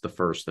that's the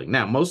first thing.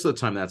 Now, most of the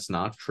time that's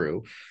not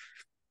true.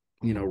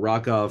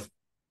 Raghav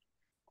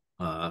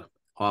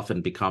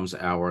often becomes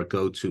our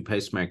go-to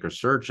pacemaker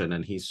surgeon,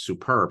 and he's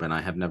superb. And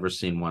I have never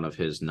seen one of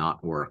his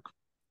not work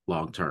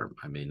long-term.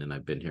 I mean, and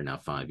I've been here now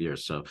 5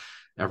 years. So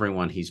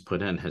everyone he's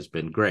put in has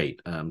been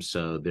great.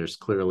 So there's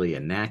clearly a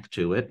knack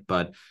to it,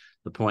 but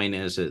the point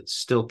is it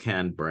still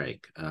can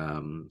break.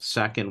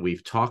 Second,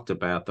 we've talked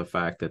about the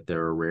fact that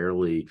there are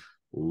rarely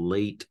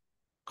late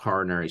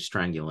coronary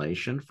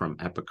strangulation from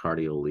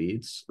epicardial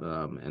leads.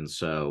 And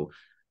so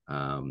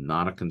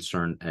not a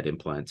concern at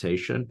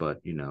implantation,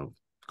 but,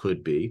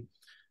 could be.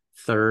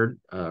 Third,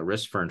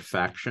 risk for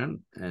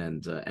infection.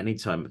 And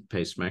anytime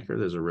pacemaker,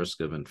 there's a risk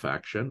of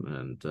infection,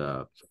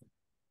 and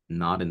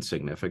not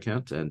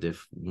insignificant. And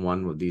if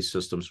one of these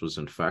systems was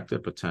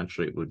infected,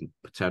 it would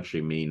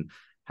potentially mean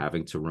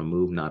having to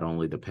remove not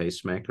only the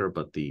pacemaker,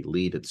 but the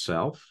lead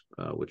itself,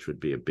 which would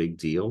be a big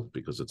deal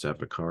because it's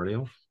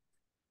epicardial.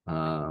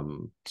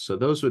 So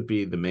those would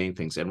be the main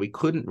things. And we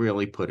couldn't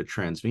really put a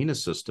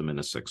transvenous system in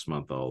a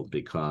 6-month-old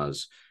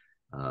because,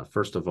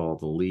 first of all,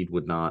 the lead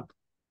would not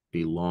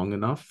be long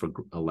enough for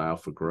allow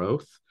for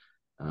growth.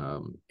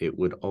 It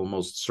would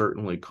almost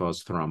certainly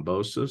cause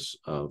thrombosis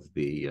of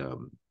the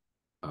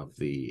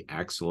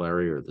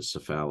axillary or the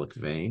cephalic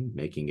vein,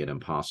 making it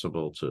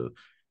impossible to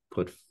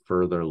put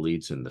further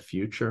leads in the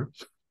future.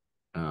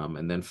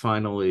 And then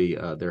finally,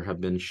 there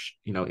have been,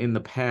 in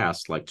the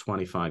past, like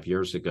 25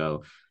 years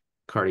ago,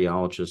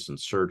 cardiologists and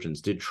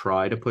surgeons did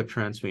try to put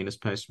transvenous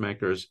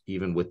pacemakers,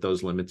 even with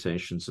those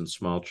limitations in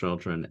small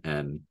children,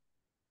 and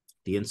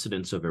the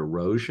incidence of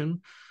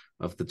erosion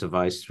of the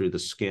device through the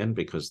skin,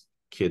 because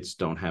kids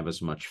don't have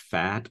as much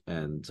fat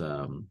and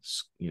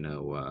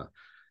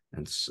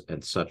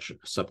such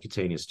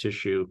subcutaneous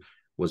tissue,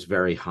 was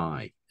very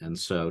high. And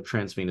so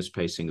transvenous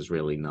pacing is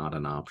really not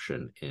an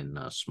option in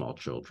small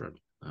children.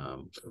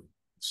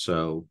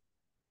 So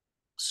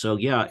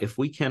yeah, if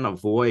we can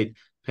avoid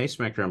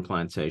pacemaker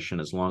implantation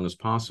as long as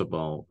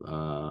possible,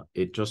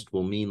 it just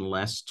will mean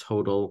less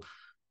total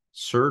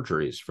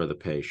surgeries for the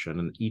patient,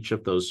 and each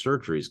of those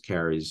surgeries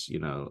carries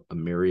a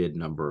myriad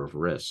number of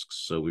risks.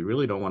 So we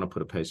really don't want to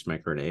put a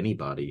pacemaker in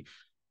anybody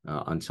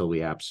until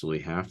we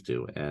absolutely have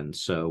to, and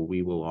so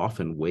we will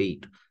often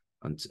wait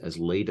as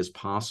late as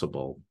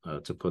possible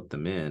to put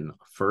them in,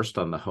 first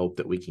on the hope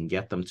that we can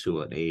get them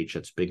to an age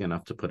that's big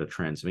enough to put a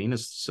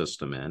transvenous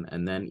system in,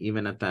 and then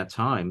even at that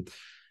time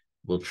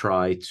we'll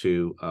try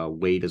to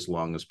wait as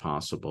long as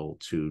possible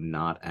to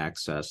not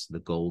access the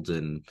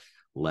golden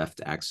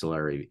left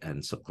axillary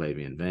and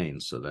subclavian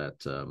veins, so that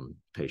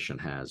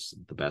patient has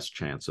the best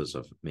chances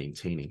of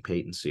maintaining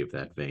patency of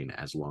that vein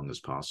as long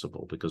as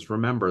possible. Because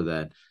remember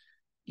that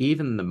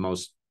even the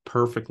most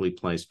perfectly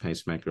placed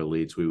pacemaker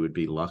leads, we would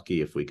be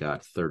lucky if we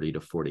got 30 to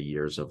 40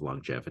 years of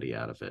longevity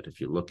out of it. If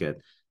you look at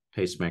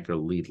pacemaker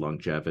lead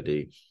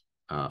longevity.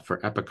 For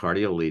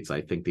epicardial leads,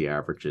 I think the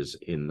average is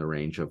in the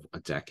range of a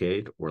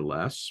decade or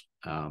less.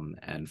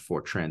 And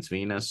for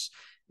transvenous,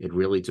 it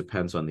really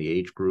depends on the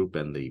age group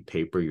and the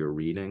paper you're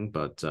reading.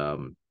 But,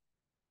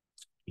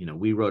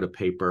 we wrote a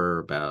paper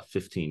about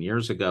 15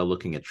 years ago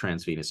looking at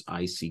transvenous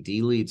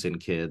ICD leads in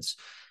kids.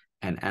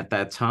 And at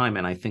that time,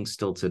 and I think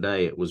still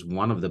today, it was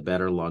one of the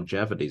better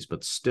longevities.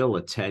 But still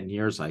at 10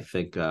 years, I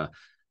think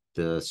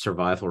the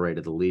survival rate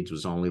of the leads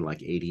was only like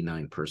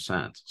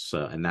 89%.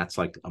 So, and that's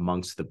like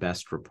amongst the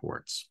best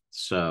reports.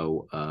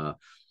 So,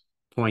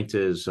 point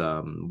is,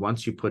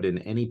 once you put in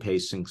any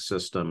pacing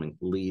system,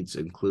 leads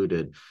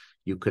included,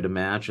 you could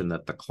imagine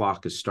that the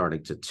clock is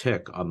starting to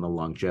tick on the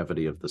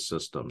longevity of the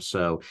system.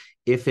 So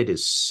if it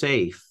is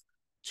safe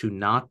to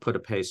not put a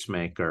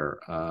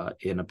pacemaker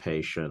in a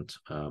patient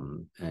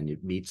and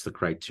it meets the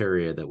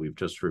criteria that we've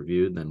just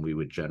reviewed, then we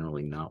would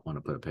generally not want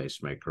to put a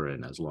pacemaker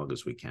in as long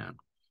as we can.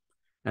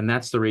 And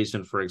that's the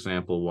reason, for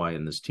example, why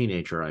in this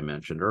teenager I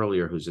mentioned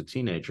earlier, who's a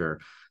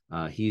teenager,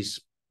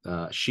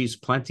 she's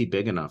plenty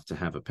big enough to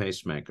have a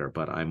pacemaker,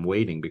 but I'm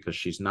waiting because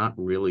she's not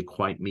really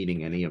quite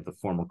meeting any of the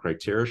formal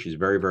criteria. She's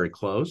very, very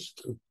close,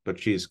 but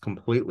she's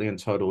completely and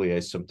totally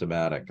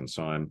asymptomatic. And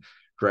so I'm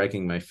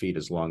dragging my feet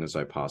as long as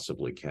I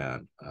possibly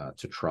can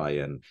to try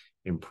and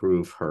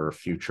improve her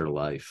future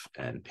life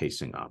and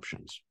pacing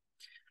options.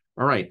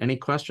 All right. Any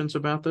questions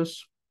about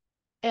this?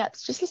 Yeah,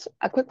 it's just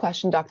a quick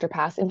question, Dr.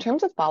 Pass. In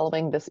terms of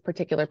following this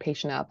particular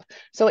patient up,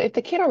 so if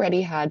the kid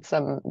already had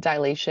some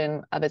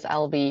dilation of his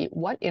LV,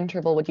 what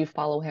interval would you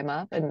follow him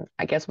up? And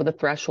I guess would the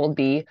threshold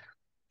be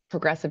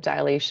progressive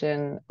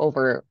dilation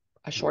over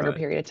a shorter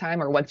period of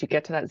time, or once you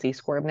get to that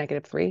Z-score of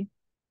 -3?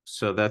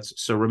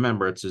 So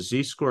remember, it's a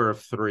Z-score of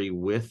 3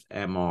 with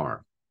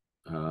MR.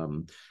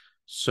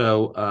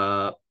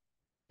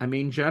 I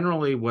mean,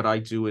 generally what I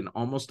do in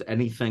almost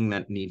anything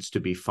that needs to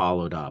be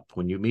followed up,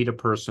 when you meet a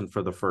person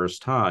for the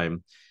first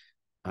time,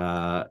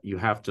 you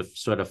have to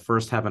sort of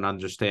first have an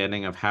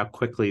understanding of how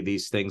quickly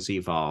these things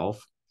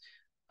evolve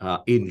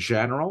in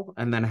general,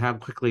 and then how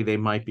quickly they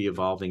might be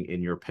evolving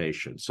in your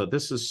patient. So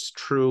this is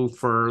true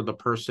for the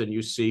person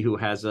you see who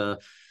has a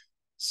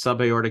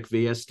subaortic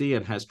VSD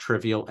and has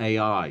trivial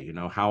AI.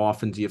 How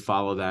often do you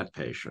follow that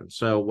patient?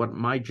 So what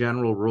my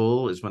general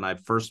rule is, when I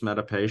first met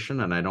a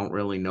patient and I don't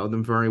really know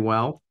them very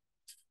well,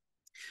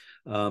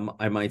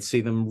 I might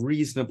see them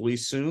reasonably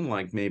soon,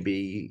 like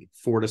maybe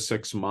 4 to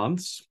 6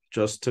 months,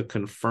 just to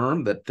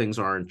confirm that things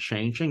aren't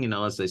changing.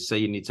 As they say,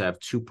 you need to have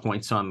 2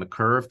 points on the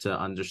curve to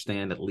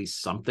understand at least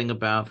something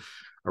about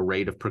a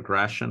rate of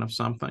progression of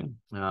something.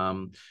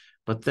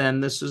 But then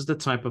this is the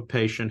type of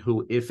patient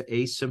who, if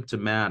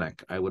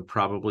asymptomatic, I would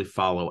probably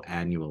follow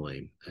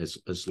annually,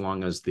 as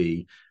long as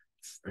the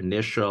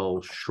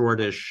initial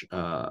shortish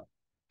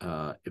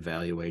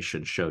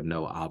evaluation showed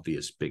no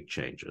obvious big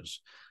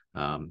changes.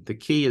 The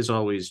key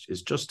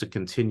is just to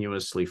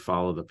continuously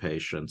follow the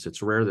patients.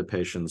 It's rare that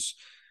patients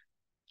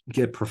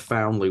get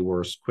profoundly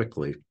worse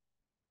quickly.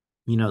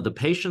 The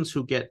patients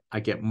I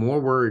get more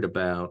worried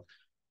about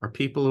are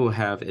people who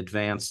have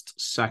advanced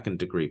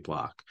second-degree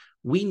block.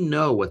 We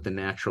know what the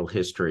natural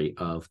history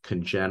of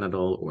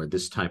congenital or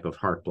this type of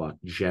heart block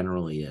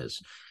generally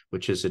is,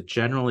 which is it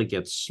generally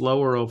gets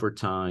slower over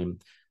time.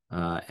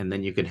 And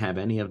then you can have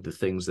any of the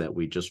things that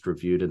we just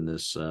reviewed in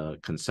this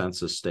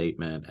consensus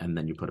statement, and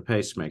then you put a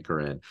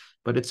pacemaker in.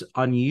 But it's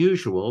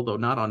unusual, though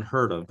not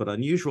unheard of, but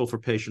unusual for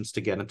patients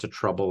to get into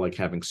trouble like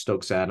having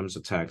Stokes-Adams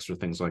attacks or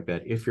things like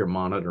that if you're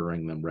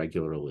monitoring them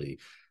regularly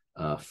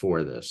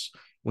for this.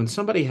 When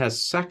somebody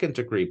has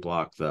second-degree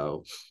block,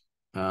 though,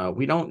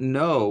 we don't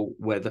know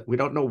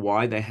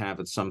why they have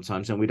it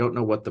sometimes, and we don't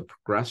know what the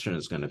progression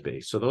is going to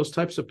be. So those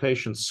types of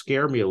patients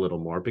scare me a little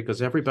more,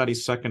 because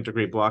everybody's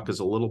second-degree block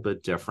is a little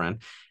bit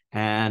different.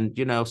 And,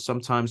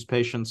 sometimes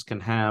patients can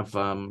have,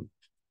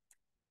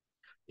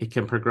 it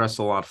can progress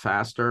a lot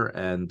faster,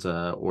 and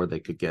or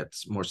they could get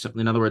more simple.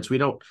 In other words,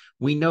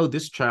 we know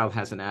this child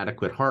has an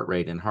adequate heart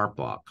rate in heart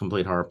block,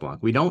 complete heart block.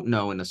 We don't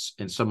know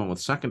in someone with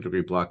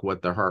second-degree block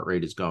what their heart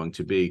rate is going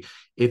to be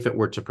if it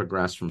were to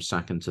progress from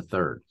second to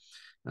third.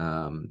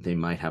 They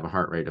might have a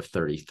heart rate of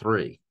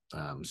 33.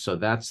 So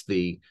that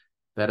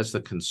is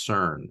the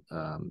concern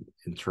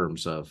in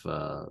terms of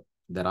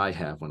that I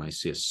have when I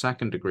see a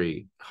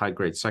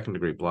high-grade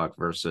second-degree block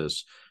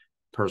versus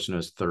person who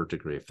has third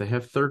degree. If they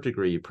have third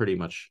degree, you pretty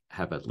much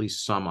have at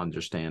least some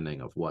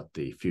understanding of what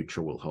the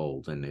future will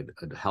hold, and it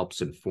helps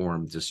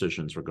inform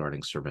decisions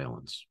regarding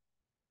surveillance.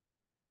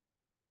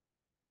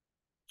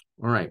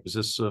 All right. Was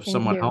this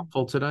somewhat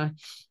helpful today?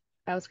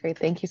 That was great.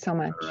 Thank you so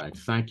much. All right.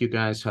 Thank you,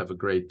 guys. Have a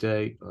great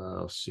day.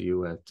 I'll see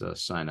you at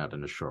Sign Out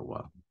in a short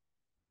while.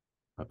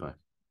 Bye-bye.